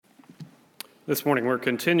This morning we're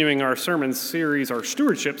continuing our sermon series, our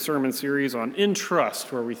stewardship sermon series on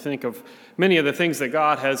entrust, where we think of many of the things that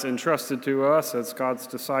God has entrusted to us as God's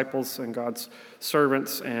disciples and God's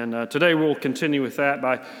servants. And today we'll continue with that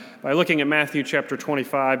by looking at Matthew chapter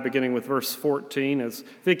 25, beginning with verse 14. As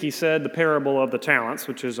Vicki said, the parable of the talents,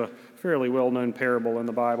 which is a fairly well-known parable in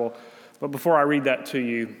the Bible. But before I read that to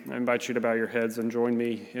you, I invite you to bow your heads and join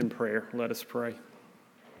me in prayer. Let us pray.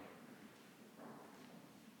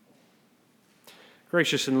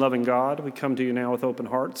 Gracious and loving God, we come to you now with open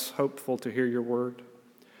hearts, hopeful to hear your word.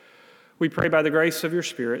 We pray by the grace of your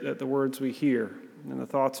Spirit that the words we hear and the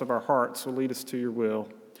thoughts of our hearts will lead us to your will,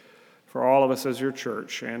 for all of us as your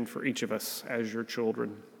church and for each of us as your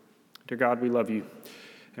children. Dear God, we love you,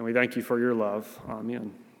 and we thank you for your love.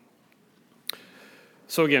 Amen.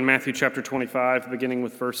 So again, Matthew chapter 25, beginning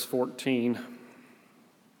with verse 14.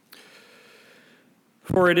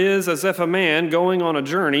 For it is as if a man going on a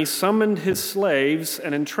journey summoned his slaves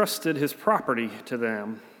and entrusted his property to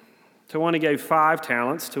them. To one he gave 5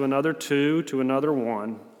 talents, to another 2, to another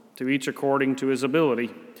 1, to each according to his ability.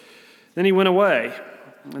 Then he went away,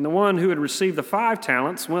 and the one who had received the 5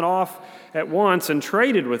 talents went off at once and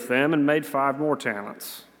traded with them and made 5 more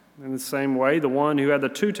talents. In the same way, the one who had the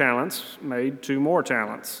 2 talents made 2 more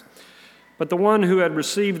talents. But the one who had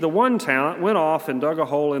received the 1 talent went off and dug a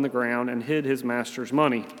hole in the ground and hid his master's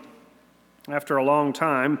money. After a long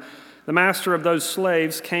time, the master of those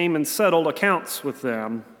slaves came and settled accounts with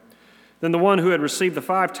them. Then the one who had received the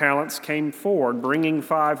 5 talents came forward, bringing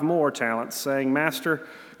 5 more talents, saying, Master,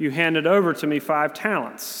 you handed over to me 5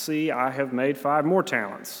 talents. See, I have made 5 more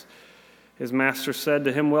talents. His master said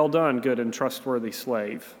to him, Well done, good and trustworthy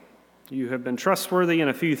slave. You have been trustworthy in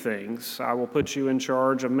a few things. I will put you in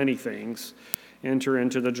charge of many things. Enter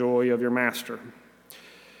into the joy of your master.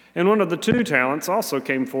 And one of the 2 talents also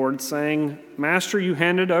came forward, saying, Master, you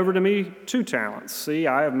handed over to me 2 talents. See,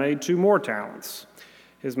 I have made 2 more talents.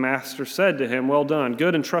 His master said to him, Well done,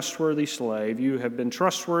 good and trustworthy slave. You have been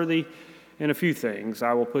trustworthy in a few things.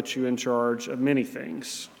 I will put you in charge of many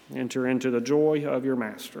things. Enter into the joy of your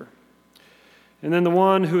master. And then the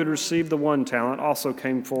one who had received the 1 talent also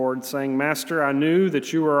came forward, saying, Master, I knew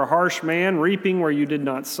that you were a harsh man, reaping where you did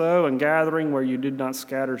not sow and gathering where you did not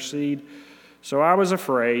scatter seed. So I was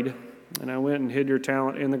afraid, and I went and hid your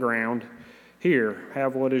talent in the ground. Here,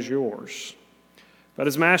 have what is yours. But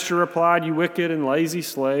his master replied, You wicked and lazy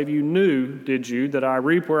slave, you knew, did you, that I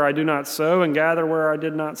reap where I do not sow and gather where I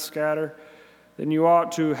did not scatter? Then you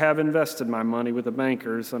ought to have invested my money with the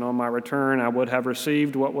bankers, and on my return I would have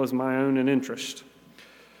received what was my own in interest.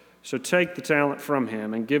 So take the talent from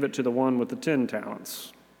him and give it to the one with the 10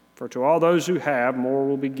 talents. For to all those who have, more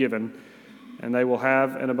will be given, and they will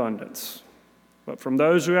have an abundance. But from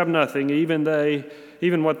those who have nothing,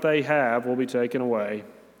 even what they have will be taken away.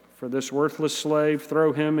 For this worthless slave,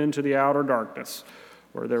 throw him into the outer darkness,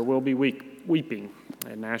 where there will be weeping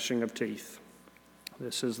and gnashing of teeth.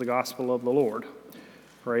 This is the gospel of the Lord.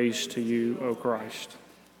 Praise to you, O Christ.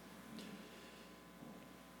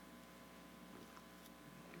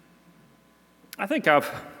 I think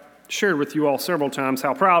I've shared with you all several times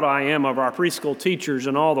how proud I am of our preschool teachers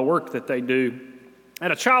and all the work that they do. At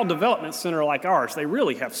a child development center like ours, they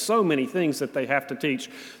really have so many things that they have to teach.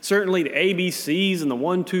 Certainly the ABCs and the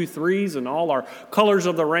 1, 2, 3s and all our colors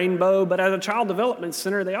of the rainbow. But at a child development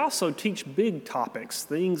center, they also teach big topics,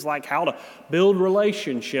 things like how to build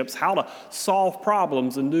relationships, how to solve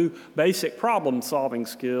problems and do basic problem-solving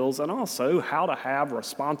skills, and also how to have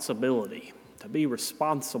responsibility, to be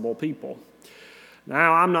responsible people.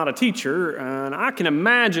 Now, I'm not a teacher, and I can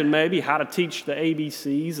imagine maybe how to teach the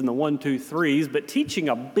ABCs and the 1, 2, 3s, but teaching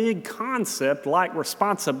a big concept like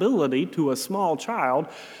responsibility to a small child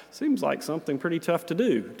seems like something pretty tough to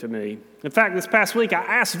do to me. In fact, this past week, I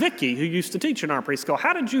asked Vicki, who used to teach in our preschool,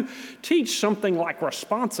 how did you teach something like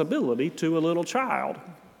responsibility to a little child?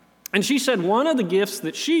 And she said one of the gifts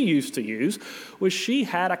that she used to use was she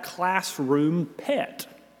had a classroom pet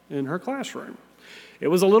in her classroom. It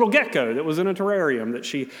was a little gecko that was in a terrarium that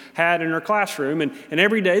she had in her classroom. And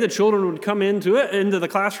every day the children would come into the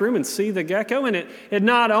classroom and see the gecko. And it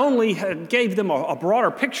not only gave them a broader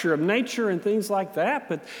picture of nature and things like that,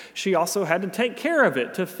 but she also had to take care of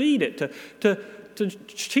it, to feed it, to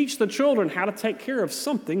teach the children how to take care of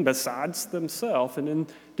something besides themselves. And in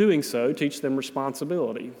doing so, teach them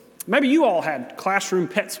responsibility. Maybe you all had classroom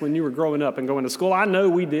pets when you were growing up and going to school. I know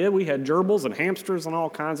we did. We had gerbils and hamsters and all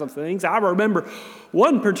kinds of things. I remember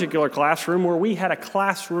one particular classroom where we had a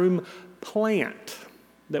classroom plant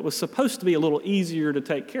that was supposed to be a little easier to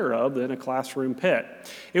take care of than a classroom pet.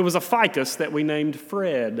 It was a ficus that we named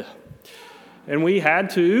Fred. And we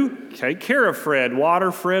had to take care of Fred,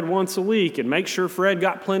 water Fred once a week, and make sure Fred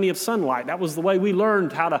got plenty of sunlight. That was the way we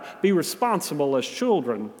learned how to be responsible as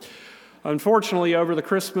children. Unfortunately, over the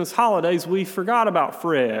Christmas holidays, we forgot about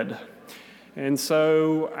Fred. And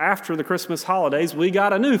so after the Christmas holidays, we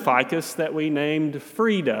got a new ficus that we named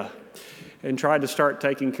Frida and tried to start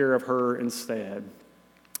taking care of her instead.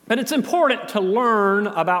 But it's important to learn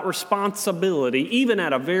about responsibility even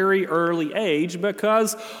at a very early age,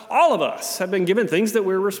 because all of us have been given things that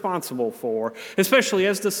we're responsible for, especially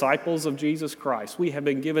as disciples of Jesus Christ. We have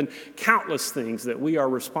been given countless things that we are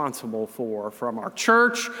responsible for, from our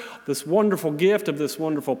church, this wonderful gift of this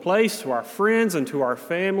wonderful place, to our friends and to our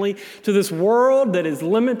family, to this world that is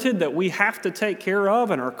limited that we have to take care of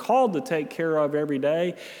and are called to take care of every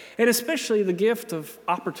day, and especially the gift of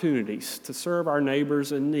opportunities to serve our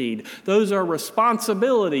neighbors in need. Those are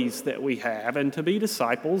responsibilities that we have, and to be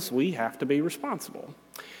disciples, we have to be responsible.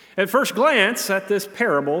 At first glance at this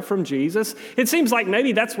parable from Jesus, it seems like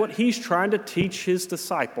maybe that's what he's trying to teach his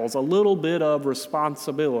disciples, a little bit of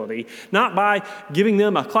responsibility, not by giving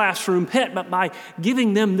them a classroom pet, but by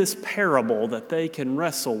giving them this parable that they can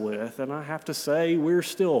wrestle with. And I have to say, we're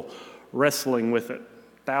still wrestling with it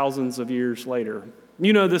thousands of years later.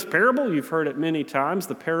 You know this parable, you've heard it many times,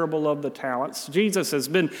 the parable of the talents. Jesus has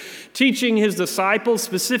been teaching his disciples,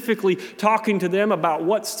 specifically talking to them about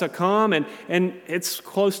what's to come, and it's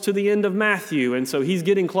close to the end of Matthew, and so he's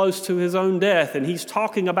getting close to his own death, and he's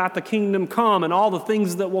talking about the kingdom come and all the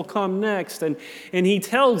things that will come next, and he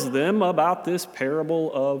tells them about this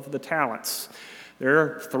parable of the talents. There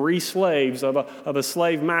are 3 slaves of a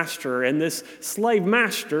slave master, and this slave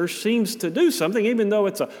master seems to do something, even though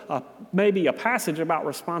it's maybe a passage about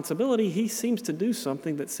responsibility, he seems to do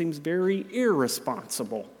something that seems very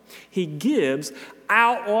irresponsible. He gives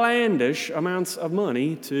outlandish amounts of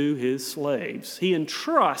money to his slaves. He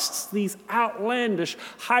entrusts these outlandish,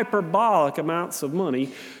 hyperbolic amounts of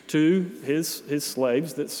money to his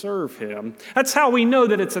slaves that serve him. That's how we know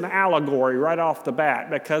that it's an allegory right off the bat,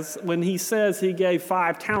 because when he says he gave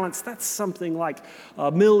 5 talents, that's something like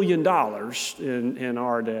 $1 million in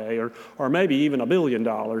our day, or maybe even $1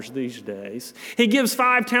 billion these days. He gives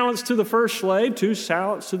 5 talents to the first slave, 2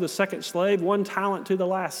 talents to the second slave, 1 talent to the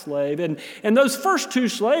last slave. And those first 2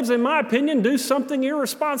 slaves, in my opinion, do something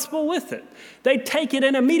irresponsible with it. They take it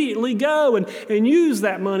and immediately go and use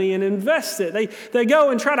that money and invest it. They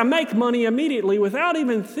go and try to make money immediately without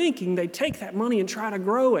even thinking. They take that money and try to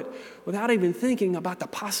grow it without even thinking about the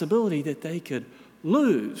possibility that they could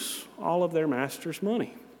lose all of their master's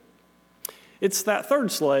money. It's that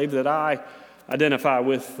third slave that I identify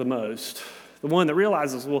with the most. The one that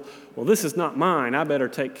realizes, well, this is not mine. I better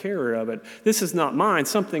take care of it. This is not mine.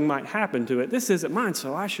 Something might happen to it. This isn't mine,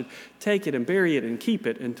 so I should take it and bury it and keep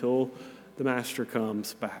it until the master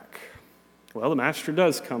comes back. Well, the master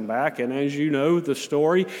does come back, and as you know the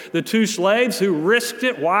story, the 2 slaves who risked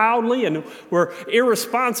it wildly and were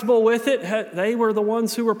irresponsible with it, they were the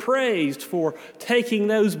ones who were praised for taking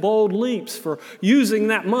those bold leaps, for using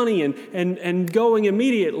that money and going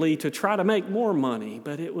immediately to try to make more money.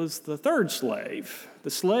 But it was the third slave,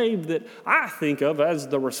 the slave that I think of as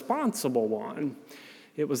the responsible one.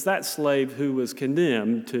 It was that slave who was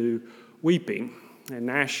condemned to weeping and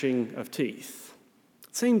gnashing of teeth.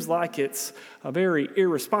 It seems like it's a very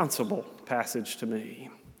irresponsible passage to me.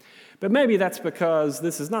 But maybe that's because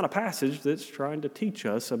this is not a passage that's trying to teach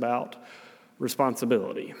us about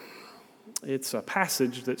responsibility. It's a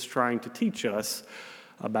passage that's trying to teach us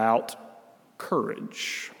about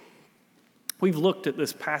courage. We've looked at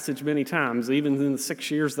this passage many times. Even in the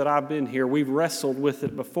 6 years that I've been here, we've wrestled with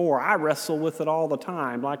it before. I wrestle with it all the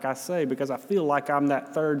time, like I say, because I feel like I'm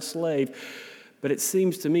that third slave. But it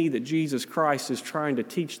seems to me that Jesus Christ is trying to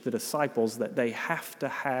teach the disciples that they have to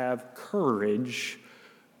have courage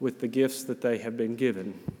with the gifts that they have been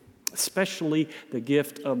given, especially the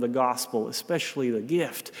gift of the gospel, especially the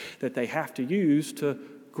gift that they have to use to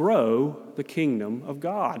grow the kingdom of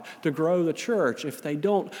God, to grow the church. If they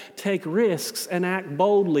don't take risks and act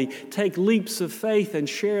boldly, take leaps of faith and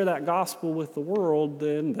share that gospel with the world,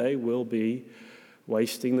 then they will be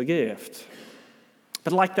wasting the gift.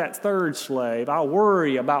 But like that third slave, I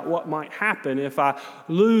worry about what might happen if I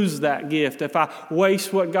lose that gift, if I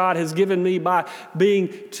waste what God has given me by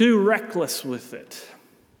being too reckless with it.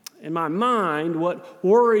 In my mind, what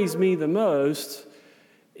worries me the most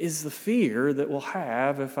is the fear that we'll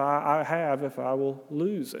have if I will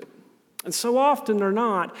lose it. And so often or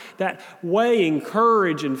not, that weighing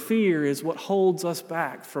courage and fear is what holds us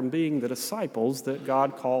back from being the disciples that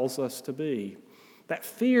God calls us to be. That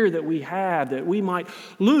fear that we have that we might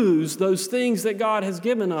lose those things that God has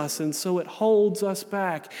given us, and so it holds us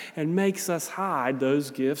back and makes us hide those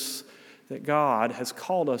gifts that God has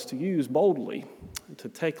called us to use boldly, to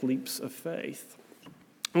take leaps of faith.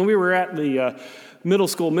 When we were at the middle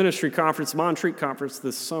school ministry conference, Montreat conference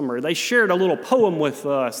this summer, they shared a little poem with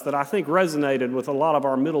us that I think resonated with a lot of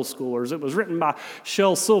our middle schoolers. It was written by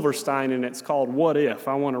Shel Silverstein, and it's called What If?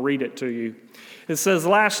 I want to read it to you. It says,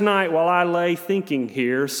 "Last night while I lay thinking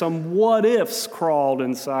here, some what ifs crawled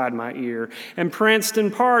inside my ear and pranced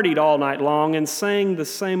and partied all night long and sang the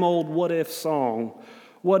same old what if song.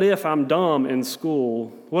 What if I'm dumb in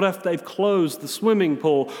school? What if they've closed the swimming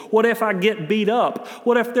pool? What if I get beat up?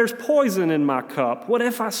 What if there's poison in my cup? What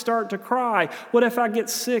if I start to cry? What if I get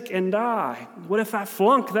sick and die? What if I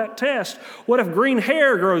flunk that test? What if green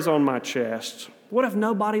hair grows on my chest? What if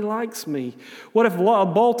nobody likes me? What if a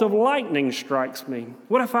bolt of lightning strikes me?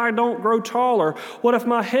 What if I don't grow taller? What if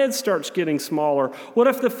my head starts getting smaller? What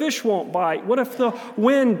if the fish won't bite? What if the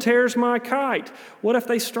wind tears my kite? What if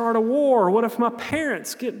they start a war? What if my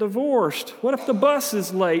parents get divorced? What if the bus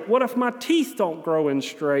is late? What if my teeth don't grow in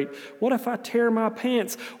straight? What if I tear my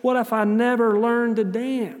pants? What if I never learn to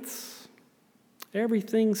dance?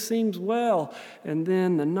 Everything seems well, and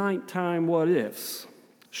then the nighttime what ifs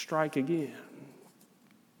strike again."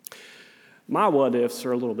 My what ifs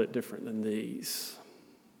are a little bit different than these,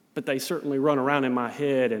 but they certainly run around in my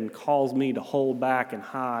head and cause me to hold back and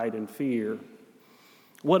hide and fear.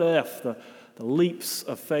 What if the leaps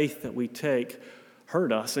of faith that we take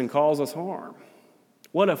hurt us and cause us harm?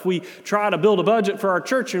 What if we try to build a budget for our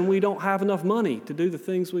church and we don't have enough money to do the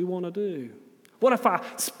things we want to do? What if I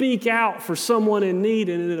speak out for someone in need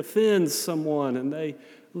and it offends someone and they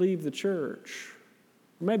leave the church?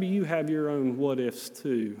 Maybe you have your own what ifs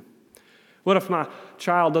too. What if my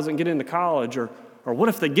child doesn't get into college? Or what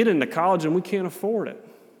if they get into college and we can't afford it?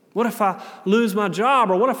 What if I lose my job?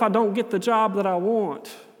 Or what if I don't get the job that I want?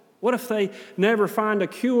 What if they never find a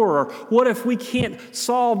cure? Or what if we can't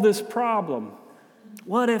solve this problem?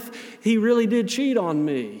 What if he really did cheat on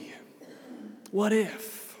me? What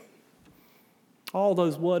if? All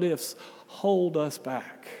those what ifs hold us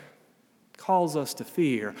back, cause us to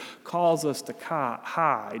fear, cause us to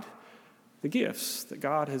hide the gifts that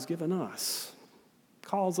God has given us,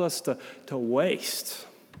 calls us to waste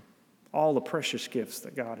all the precious gifts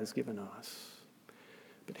that God has given us.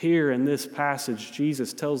 But here in this passage,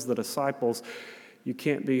 Jesus tells the disciples, you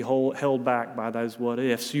can't be held back by those what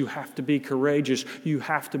ifs. You have to be courageous. You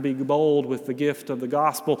have to be bold with the gift of the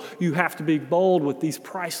gospel. You have to be bold with these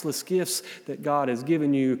priceless gifts that God has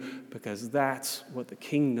given you, because that's what the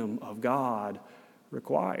kingdom of God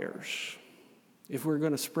requires. If we're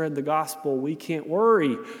going to spread the gospel, we can't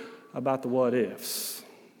worry about the what ifs.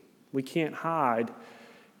 We can't hide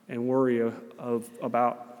and worry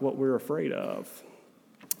about what we're afraid of.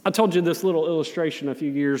 I told you this little illustration a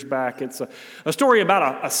few years back. It's a story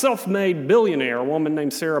about a self-made billionaire, a woman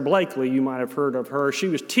named Sarah Blakely. You might have heard of her. She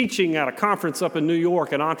was teaching at a conference up in New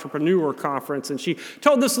York, an entrepreneur conference, and she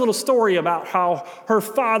told this little story about how her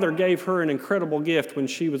father gave her an incredible gift when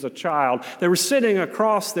she was a child. They were sitting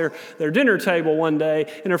across their dinner table one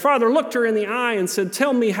day, and her father looked her in the eye and said,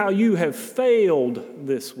 "Tell me how you have failed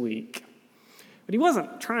this week." But he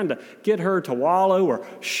wasn't trying to get her to wallow or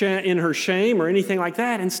in her shame or anything like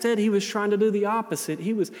that. Instead, he was trying to do the opposite.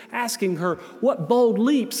 He was asking her what bold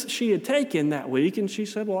leaps she had taken that week. And she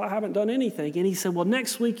said, "Well, I haven't done anything." And he said, "Well,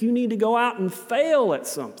 next week you need to go out and fail at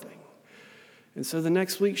something." And so the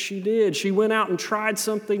next week she did. She went out and tried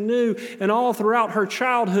something new. And all throughout her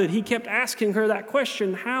childhood, he kept asking her that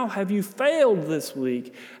question, how have you failed this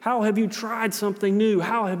week? How have you tried something new?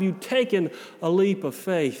 How have you taken a leap of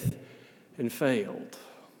faith and failed?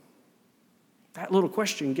 That little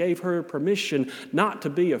question gave her permission not to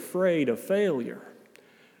be afraid of failure,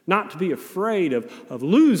 not to be afraid of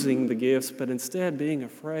losing the gifts, but instead being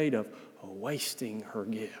afraid of wasting her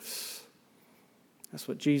gifts. That's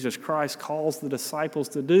what Jesus Christ calls the disciples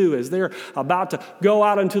to do as they're about to go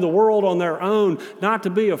out into the world on their own, not to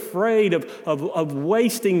be afraid of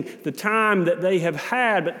wasting the time that they have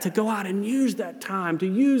had, but to go out and use that time, to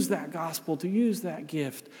use that gospel, to use that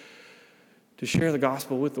gift, to share the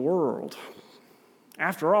gospel with the world.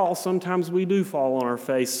 After all, sometimes we do fall on our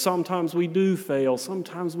face. Sometimes we do fail.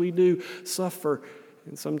 Sometimes we do suffer.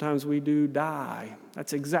 And sometimes we do die.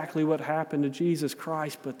 That's exactly what happened to Jesus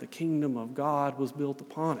Christ, but the kingdom of God was built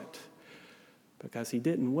upon it because he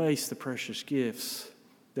didn't waste the precious gifts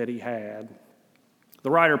that he had. The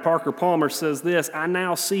writer Parker Palmer says this: "I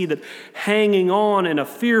now see that hanging on in a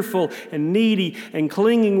fearful and needy and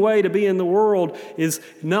clinging way to be in the world is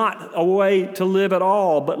not a way to live at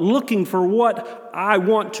all, but looking for what I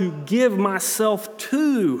want to give myself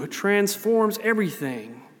to transforms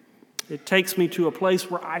everything. It takes me to a place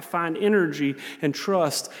where I find energy and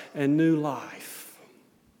trust and new life."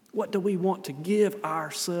 What do we want to give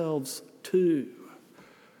ourselves to?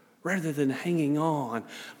 Rather than hanging on,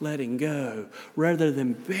 letting go, rather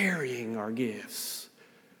than burying our gifts,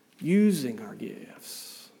 using our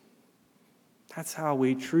gifts. That's how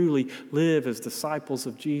we truly live as disciples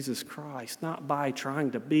of Jesus Christ, not by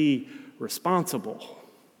trying to be responsible,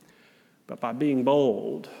 but by being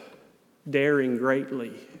bold, daring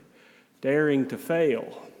greatly, daring to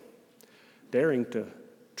fail, daring to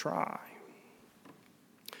try.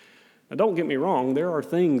 Now, don't get me wrong, there are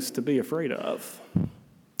things to be afraid of.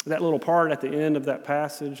 That little part at the end of that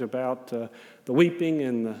passage about the weeping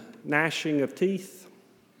and the gnashing of teeth,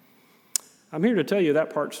 I'm here to tell you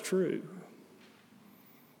that part's true.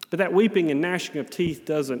 But that weeping and gnashing of teeth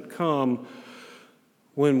doesn't come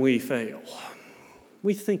when we fail.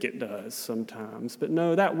 We think it does sometimes, but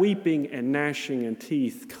no, that weeping and gnashing of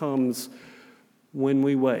teeth comes when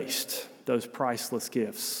we waste those priceless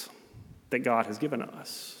gifts that God has given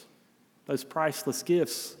us. Those priceless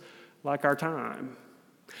gifts like our time,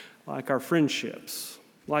 like our friendships,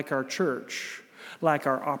 like our church, like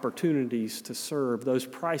our opportunities to serve, those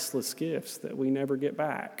priceless gifts that we never get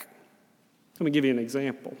back. Let me give you an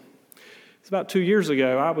example. It's about 2 years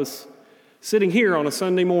ago. I was sitting here on a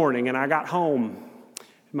Sunday morning, and I got home.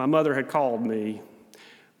 My mother had called me.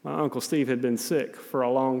 My Uncle Steve had been sick for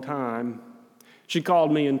a long time. She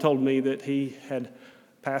called me and told me that he had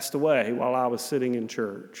passed away while I was sitting in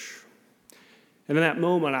church. And in that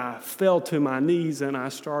moment, I fell to my knees and I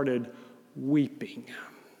started weeping,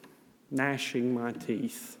 gnashing my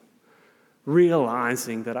teeth,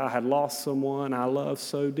 realizing that I had lost someone I loved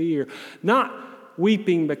so dear. Not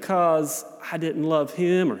weeping because I didn't love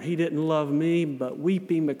him or he didn't love me, but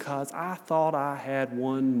weeping because I thought I had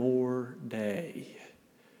one more day,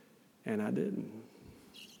 and I didn't.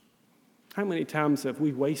 How many times have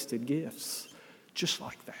we wasted gifts just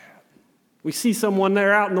like that? We see someone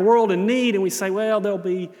there out in the world in need, and we say, well, there'll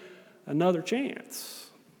be another chance.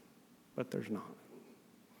 But there's not.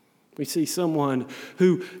 We see someone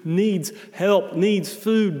who needs help, needs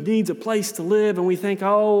food, needs a place to live, and we think,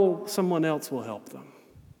 oh, someone else will help them.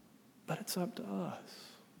 But it's up to us.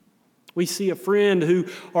 We see a friend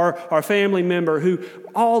or our family member who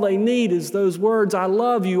all they need is those words, I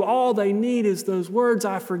love you. All they need is those words,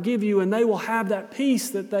 I forgive you, and they will have that peace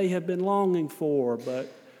that they have been longing for.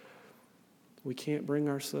 But we can't bring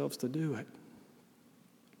ourselves to do it.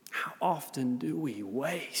 How often do we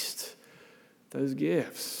waste those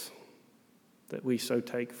gifts that we so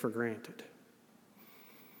take for granted?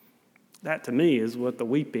 That, to me, is what the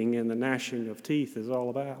weeping and the gnashing of teeth is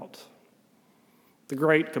all about. The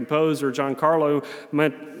great composer Giancarlo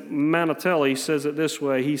Manatelli says it this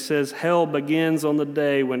way. He says, hell begins on the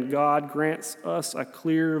day when God grants us a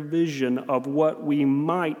clear vision of what we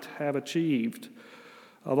might have achieved,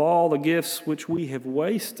 of all the gifts which we have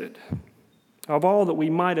wasted, of all that we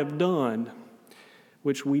might have done,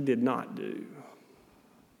 which we did not do.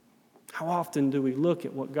 How often do we look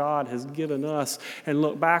at what God has given us and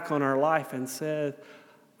look back on our life and say,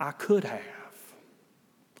 I could have,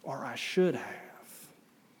 or I should have?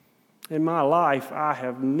 In my life, I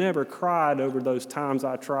have never cried over those times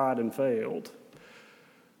I tried and failed,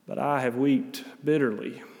 but I have wept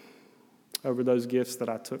bitterly over those gifts that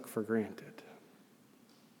I took for granted.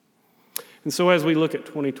 And so as we look at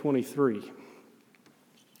 2023,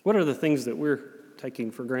 what are the things that we're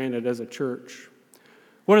taking for granted as a church?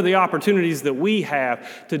 What are the opportunities that we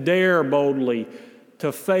have to dare boldly,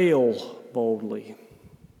 to fail boldly?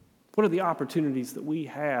 What are the opportunities that we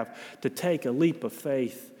have to take a leap of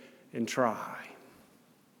faith and try?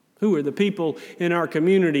 Who are the people in our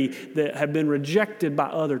community that have been rejected by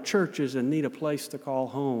other churches and need a place to call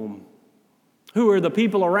home? Who are the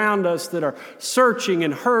people around us that are searching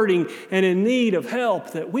and hurting and in need of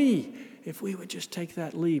help that if we would just take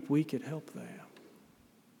that leap, we could help them?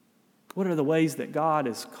 What are the ways that God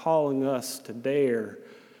is calling us to dare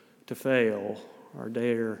to fail or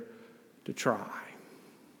dare to try?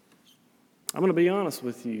 I'm going to be honest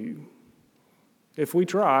with you. If we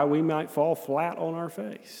try, we might fall flat on our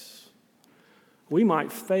face. We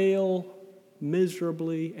might fail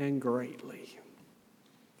miserably and greatly.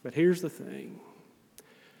 But here's the thing.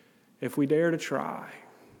 If we dare to try,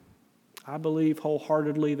 I believe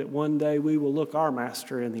wholeheartedly that one day we will look our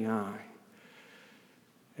master in the eye,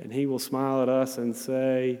 and he will smile at us and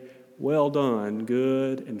say, Well done,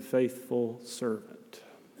 good and faithful servant.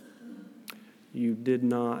 You did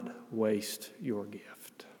not waste your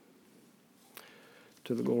gift.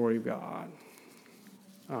 To the glory of God.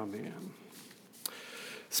 Amen.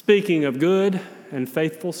 Speaking of good and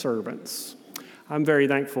faithful servants, I'm very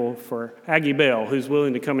thankful for Aggie Bell, who's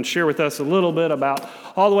willing to come and share with us a little bit about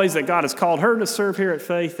all the ways that God has called her to serve here at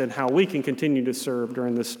Faith and how we can continue to serve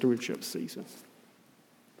during this stewardship season.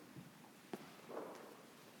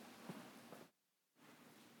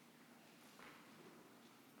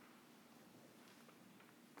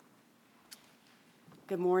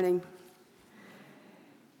 Good morning.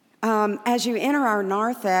 As you enter our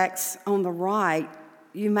narthex on the right,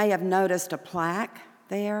 you may have noticed a plaque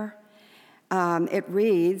there. It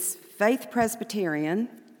reads, Faith Presbyterian,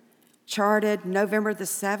 chartered November the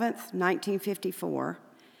 7th, 1954,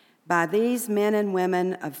 by these men and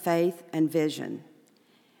women of faith and vision.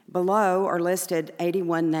 Below are listed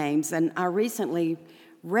 81 names, and I recently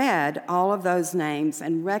read all of those names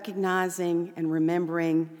and recognizing and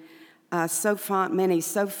remembering many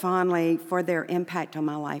so fondly for their impact on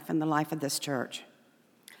my life and the life of this church.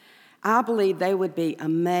 I believe they would be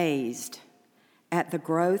amazed at the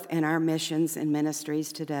growth in our missions and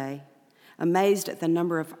ministries today, amazed at the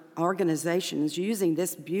number of organizations using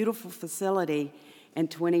this beautiful facility in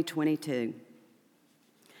 2022.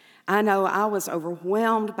 I know I was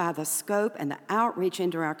overwhelmed by the scope and the outreach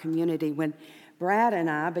into our community when Brad and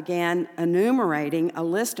I began enumerating a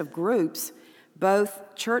list of groups,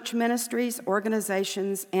 both church ministries,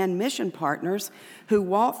 organizations, and mission partners who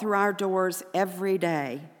walk through our doors every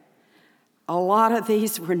day. A lot of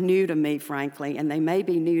these were new to me, frankly, and they may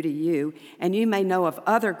be new to you, and you may know of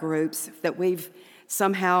other groups that we've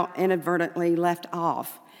somehow inadvertently left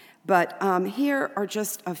off. But here are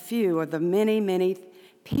just a few of the many, many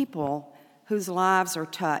people whose lives are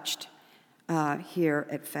touched here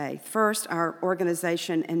at Faith. First, our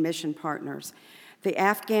organization and mission partners. The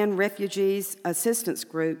Afghan Refugees Assistance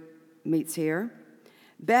Group meets here.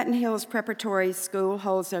 Benton Hills Preparatory School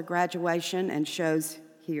holds their graduation and shows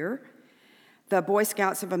here. The Boy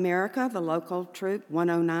Scouts of America, the local troop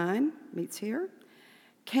 109, meets here.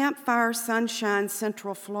 Campfire Sunshine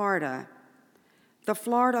Central Florida. The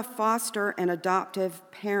Florida Foster and Adoptive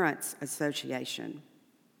Parents Association.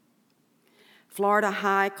 Florida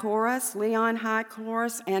High Chorus, Leon High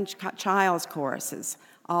Chorus, and Child's Choruses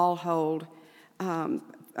all hold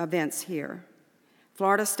events here.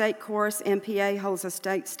 Florida State Chorus MPA holds a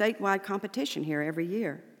statewide competition here every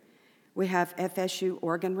year. We have FSU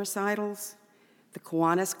organ recitals. The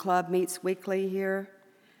Kiwanis Club meets weekly here.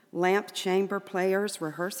 Lamp Chamber players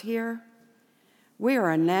rehearse here. We are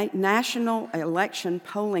a national election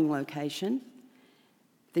polling location.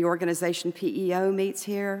 The organization PEO meets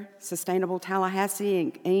here. Sustainable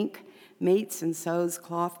Tallahassee Inc. meets and sews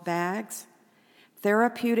cloth bags.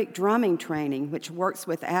 Therapeutic drumming training, which works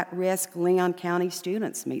with at-risk Leon County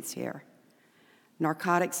students, meets here.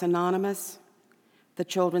 Narcotics Anonymous, the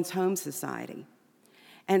Children's Home Society,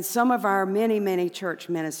 and some of our many, many church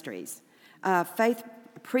ministries. Faith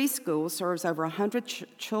Preschool serves over 100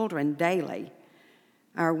 children daily.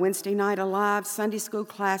 Our Wednesday Night Alive, Sunday school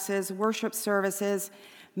classes, worship services,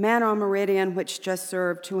 Man on Meridian, which just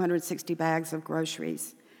served 260 bags of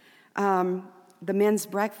groceries. The men's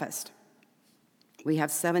breakfast. We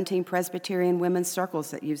have 17 Presbyterian women's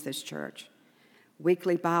circles that use this church.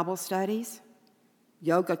 Weekly Bible studies,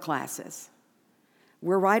 yoga classes.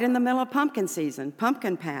 We're right in the middle of pumpkin season,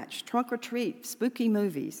 pumpkin patch, trunk or treat, spooky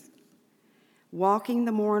movies. Walking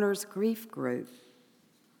the Mourner's Grief Group,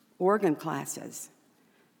 organ classes,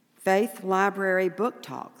 Faith Library book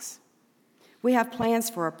talks. We have plans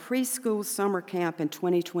for a preschool summer camp in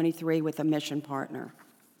 2023 with a mission partner.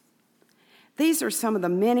 These are some of the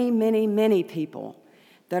many, many, many people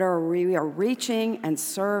that we are reaching and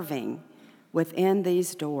serving within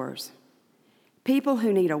these doors. People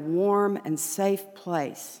who need a warm and safe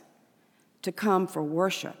place to come for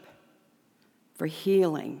worship, for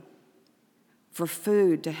healing, for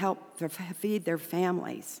food to help to feed their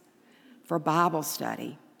families, for Bible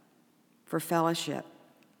study, for fellowship.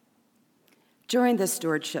 During this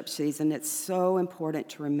stewardship season, it's so important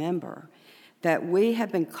to remember that we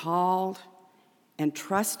have been called and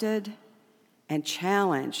trusted and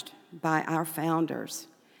challenged by our founders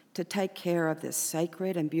to take care of this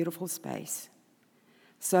sacred and beautiful space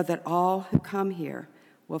so that all who come here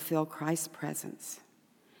will feel Christ's presence.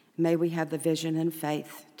 May we have the vision and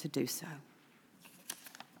faith to do so.